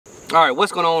All right,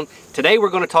 what's going on? Today we're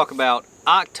going to talk about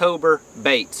October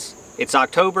baits. It's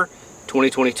October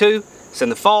 2022. It's in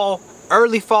the fall,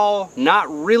 early fall, not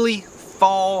really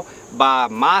fall by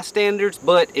my standards,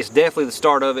 but it's definitely the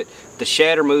start of it. The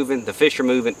shad are moving, the fish are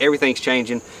moving, everything's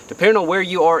changing. Depending on where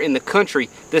you are in the country,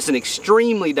 this is an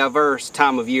extremely diverse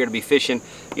time of year to be fishing.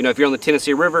 You know, if you're on the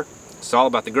Tennessee River, it's all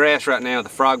about the grass right now. The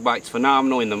frog bite's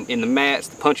phenomenal in the mats.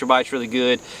 The puncher bite's really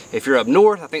good. If you're up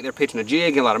north, I think they're pitching a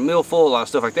jig and a lot of milfoil, a lot of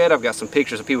stuff like that. I've got some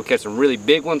pictures of people catching some really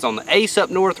big ones on the Ace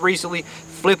up north recently,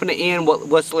 flipping it in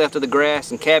what's left of the grass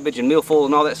and cabbage and milfoil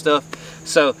and all that stuff.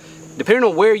 So depending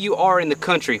on where you are in the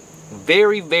country,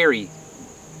 very, very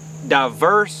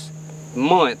diverse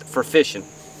month for fishing.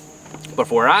 But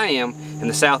for where I am in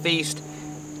the southeast,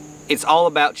 it's all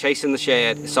about chasing the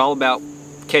shad. It's all about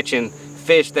catching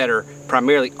fish that are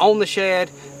primarily on the shad.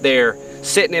 They're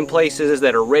sitting in places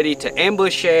that are ready to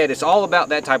ambush shad. It's all about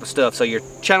that type of stuff. So your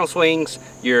channel swings,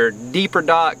 your deeper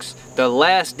docks, the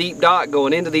last deep dock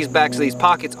going into these backs of these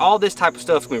pockets, all this type of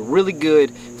stuff is going to be really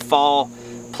good fall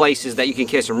places that you can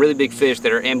catch some really big fish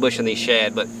that are ambushing these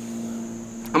shad. But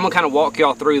I'm gonna kind of walk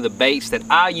y'all through the baits that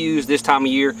I use this time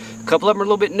of year. A couple of them are a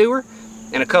little bit newer,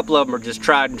 and a couple of them are just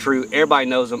tried and true. Everybody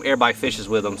knows them, everybody fishes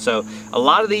with them. So a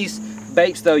lot of these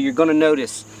baits though, you're gonna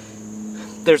notice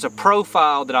there's a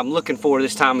profile that I'm looking for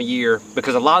this time of year,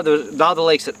 because a lot of the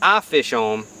lakes that I fish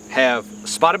on have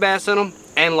spotted bass in them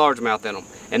and largemouth in them.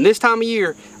 And this time of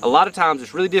year, a lot of times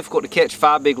it's really difficult to catch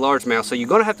 5 big largemouth, so you're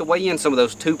gonna have to weigh in some of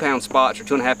those 2-pound spots or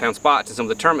 2.5-pound spots in some of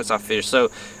the tournaments I fish.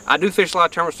 So I do fish a lot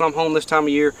of tournaments when I'm home this time of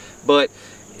year, but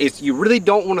you really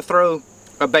don't want to throw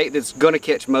a bait that's gonna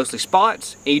catch mostly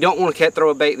spots, and you don't want to throw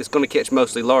a bait that's gonna catch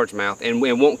mostly largemouth and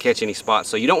won't catch any spots.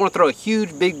 So you don't want to throw a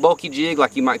huge, big, bulky jig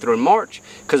like you might throw in March,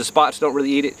 because the spots don't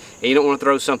really eat it, and you don't want to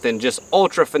throw something just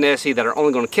ultra finessey that are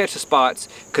only gonna catch the spots,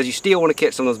 because you still want to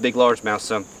catch some of those big largemouth.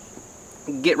 So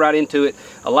get right into it.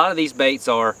 A lot of these baits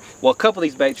are, well, a couple of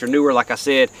these baits are newer. Like I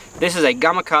said, this is a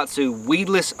Gamakatsu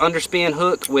weedless underspin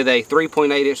hook with a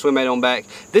 3.8-inch swim bait on back.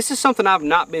 This is something I've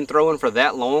not been throwing for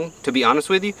that long, to be honest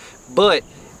with you, but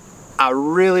I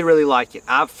really, really like it.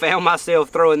 I've found myself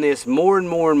throwing this more and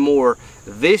more and more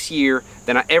this year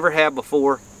than I ever have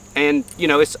before. And you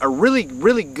know, it's a really,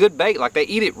 really good bait. Like, they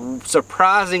eat it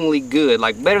surprisingly good,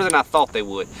 like better than I thought they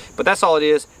would. But that's all it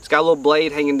is. It's got a little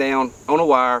blade hanging down on a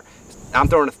wire. I'm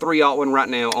throwing a 3/0 one right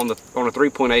now on a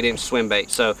 3.8-inch swim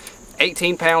bait. So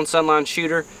 18-pound Sunline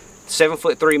shooter,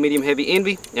 7'3" medium heavy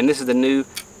Envy, and this is the new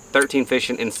 13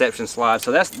 fishing Inception slide.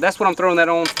 So that's what I'm throwing that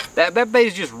on. That bait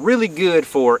is just really good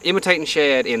for imitating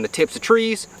shad in the tips of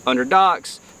trees, under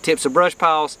docks, tips of brush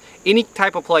piles, any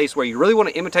type of place where you really want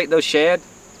to imitate those shad,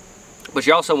 but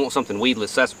you also want something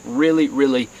weedless. So that's really,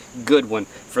 really good one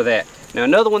for that. Now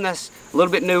another one that's a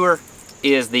little bit newer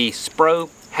is the Spro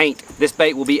Haint. This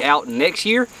bait will be out next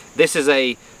year. This is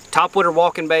a topwater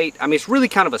walking bait. I mean, it's really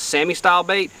kind of a Sammy style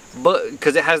bait, but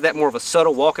because it has that more of a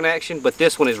subtle walking action, but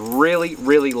this one is really,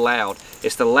 really loud.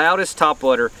 It's the loudest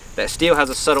topwater that still has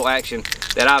a subtle action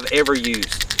that I've ever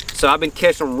used. So I've been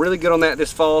catching them really good on that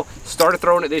this fall. Started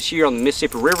throwing it this year on the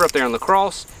Mississippi River up there on La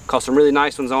Crosse. Caught some really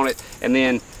nice ones on it, and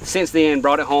then since then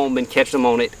brought it home, been catching them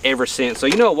on it ever since. So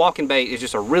you know, a walking bait is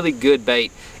just a really good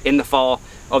bait in the fall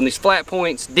on these flat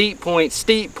points, deep points,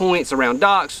 steep points, around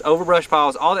docks, over brush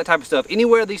piles, all that type of stuff.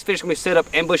 Anywhere these fish can be set up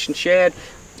ambushing shad,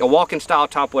 a walking style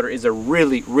topwater is a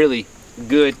really, really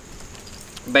good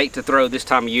bait to throw this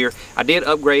time of year. I did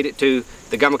upgrade it to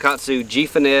the Gamakatsu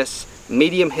G-Finesse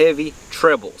medium heavy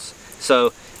trebles.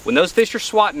 So when those fish are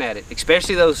swatting at it,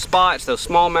 especially those spots, those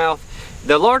smallmouth,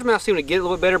 the largemouth seem to get a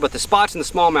little bit better, but the spots in the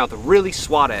smallmouth really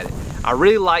swat at it. I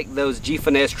really like those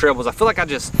G-Finesse trebles. I feel like I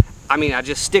just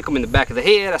stick them in the back of the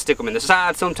head, I stick them in the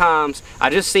side sometimes. I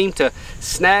just seem to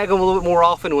snag them a little bit more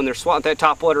often when they're swatting that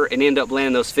topwater and end up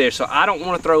landing those fish. So I don't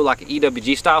want to throw like an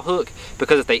EWG style hook,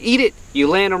 because if they eat it, you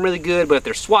land them really good, but if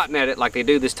they're swatting at it like they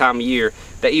do this time of year,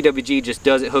 the EWG just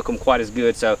doesn't hook them quite as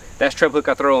good. So that's treble hook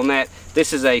I throw on that.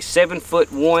 This is a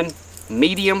 7'1"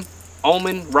 medium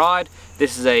almond rod.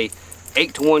 This is a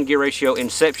 8-to-1 gear ratio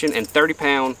Inception and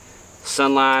 30-pound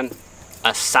Sunline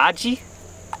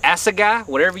Assegai,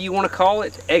 whatever you want to call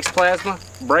it, X-Plasma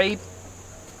braid.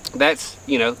 That's,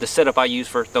 you know, the setup I use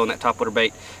for throwing that topwater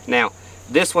bait. Now,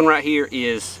 this one right here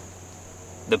is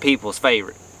the people's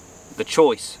favorite, the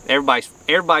choice,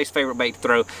 everybody's favorite bait to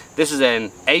throw. This is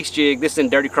an Ace jig. This is in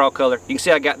Dirty Crawl color. You can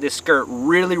see I got this skirt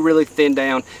really, really thin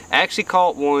down. I actually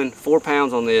caught one 4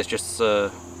 pounds on this just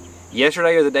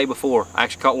yesterday or the day before. I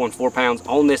actually caught one 4 pounds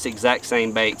on this exact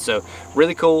same bait. So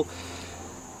really cool.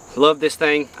 Love this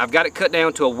thing. I've got it cut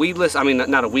down to a weedless, I mean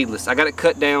not a weedless, I got it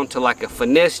cut down to like a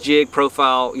finesse jig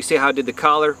profile. You see how I did the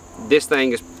collar? This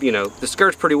thing is, you know, the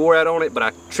skirt's pretty wore out on it, but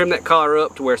I trimmed that collar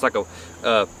up to where it's like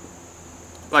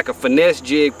a finesse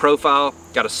jig profile.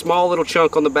 Got a small little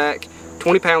chunk on the back.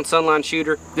 20-pound sunline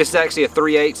shooter. This is actually a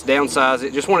 3/8 downsize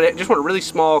it. Just want a really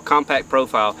small, compact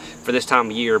profile for this time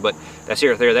of year. But that's it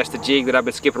right there. That's the jig that I've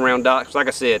been skipping around docks. Like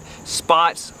I said,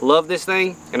 spots. Love this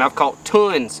thing, and I've caught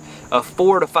tons of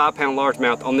 4 to 5 pound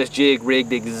largemouth on this jig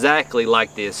rigged exactly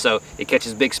like this. So it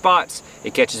catches big spots.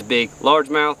 It catches big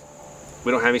largemouth.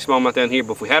 We don't have any smallmouth down here,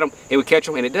 but if we had them, it would catch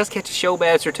them, and it does catch a show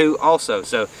bass or two also.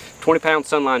 So 20-pound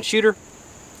sunline shooter,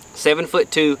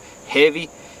 7'2", heavy,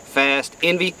 fast,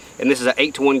 Envy, and this is an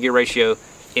 8-to-1 gear ratio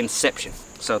Inception.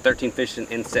 So 13 fishing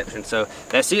Inception. So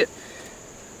that's it.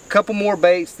 Couple more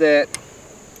baits that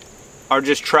are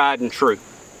just tried and true.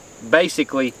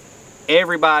 Basically,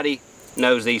 everybody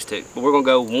knows these two, but we're gonna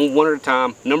go one at a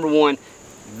time. Number one,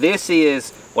 this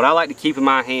is what I like to keep in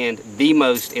my hand the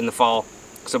most in the fall.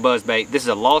 It's a buzz bait. This is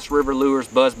a Lost River Lures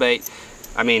buzz bait.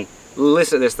 I mean,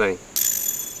 listen to this thing.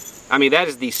 I mean, that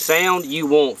is the sound you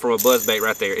want from a buzz bait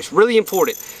right there. It's really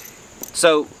important.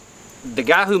 So the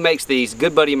guy who makes these,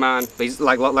 good buddy of mine, he's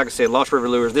like I said, Lost River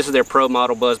Lures. This is their pro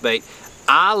model buzz bait.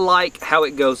 I like how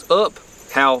it goes up,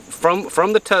 how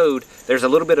from the toad there's a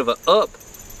little bit of a up,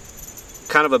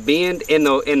 kind of a bend in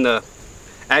the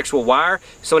actual wire.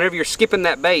 So whenever you're skipping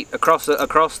that bait across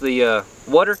the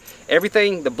water,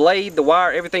 everything, the blade, the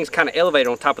wire, everything's kind of elevated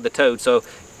on top of the toad. So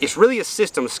it's really a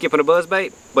system of skipping a buzz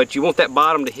bait, but you want that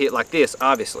bottom to hit like this,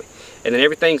 obviously. And then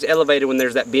everything's elevated when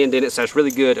there's that bend in it, so it's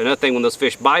really good. Another thing, when those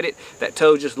fish bite it, that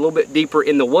toad's just a little bit deeper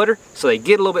in the water, so they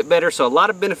get a little bit better. So a lot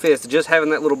of benefits to just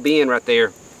having that little bend right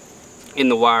there in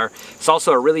the wire. It's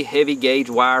also a really heavy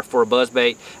gauge wire for a buzz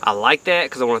bait. I like that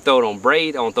because I want to throw it on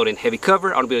braid, I want to throw it in heavy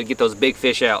cover, I want to be able to get those big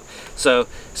fish out. So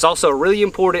it's also really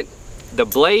important, the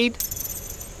blade,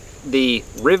 the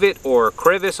rivet or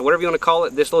crevice or whatever you want to call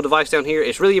it, this little device down here,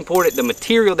 it's really important the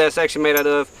material that's actually made out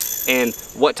of and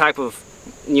what type of,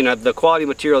 you know, the quality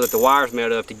material that the wire is made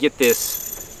out of to get this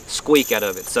squeak out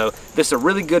of it. So this is a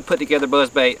really good put together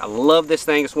buzz bait. I love this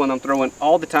thing. It's one I'm throwing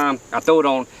all the time. I throw it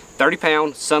on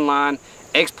 30-pound Sunline,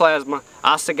 X-Plasma,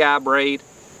 Assegai braid,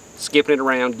 skipping it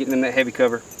around, getting in that heavy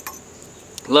cover.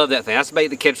 Love that thing. That's a bait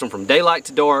that catches them from daylight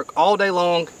to dark, all day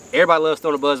long. Everybody loves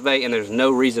throwing a buzz bait, and there's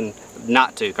no reason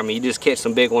not to. I mean, you just catch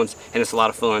some big ones, and it's a lot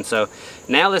of fun. So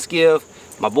now let's give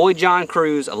my boy John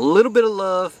Cruz a little bit of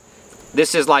love.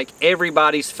 This is like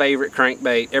everybody's favorite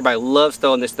crankbait. Everybody loves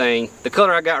throwing this thing. The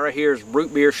color I got right here is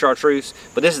root beer chartreuse,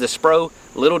 but this is the Spro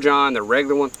Little John, the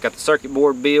regular one. Got the circuit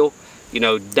board bill. You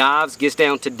know, dives, gets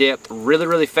down to depth really,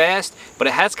 really fast, but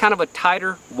it has kind of a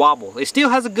tighter wobble. It still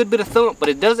has a good bit of thump, but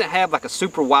it doesn't have like a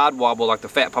super wide wobble like the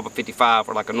Fat Papa 55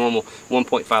 or like a normal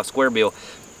 1.5 square bill.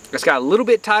 It's got a little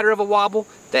bit tighter of a wobble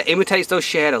that imitates those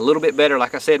shad a little bit better.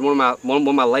 Like I said in one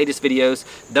of my latest videos,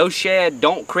 those shad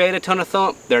don't create a ton of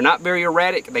thump. They're not very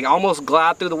erratic. They almost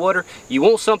glide through the water. You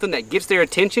want something that gets their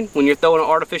attention when you're throwing an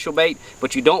artificial bait,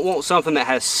 but you don't want something that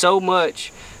has so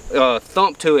much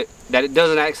thump to it that it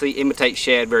doesn't actually imitate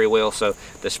shad very well. So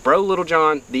the Spro Little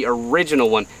John, the original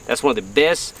one, that's one of the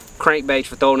best crankbaits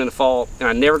for throwing in the fall, and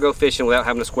I never go fishing without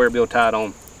having a square bill tied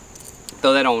on.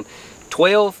 Throw that on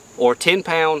 12 or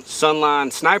 10-pound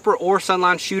Sunline Sniper or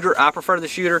Sunline Shooter. I prefer the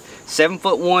shooter.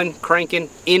 7'1" cranking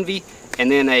Envy,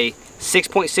 and then a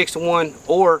 6.6 to 1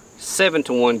 or 7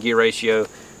 to 1 gear ratio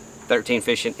 13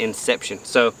 fishing Inception.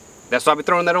 So that's why I'll be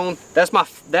throwing that on. That's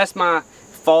my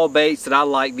fall baits that I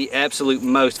like the absolute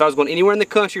most. If I was going anywhere in the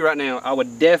country right now, I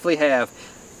would definitely have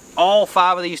all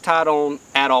 5 of these tied on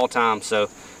at all times. So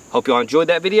hope y'all enjoyed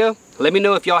that video. Let me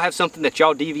know if y'all have something that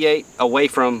y'all deviate away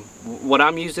from what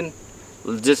I'm using.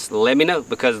 Just let me know,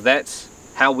 because that's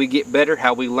how we get better,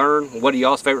 how we learn. What are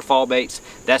y'all's favorite fall baits?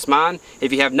 That's mine.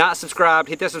 If you have not subscribed,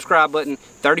 hit that subscribe button.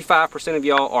 35% of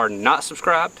y'all are not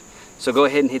subscribed, so go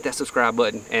ahead and hit that subscribe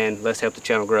button and let's help the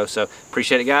channel grow. So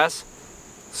appreciate it, guys.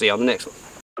 See y'all in the next one.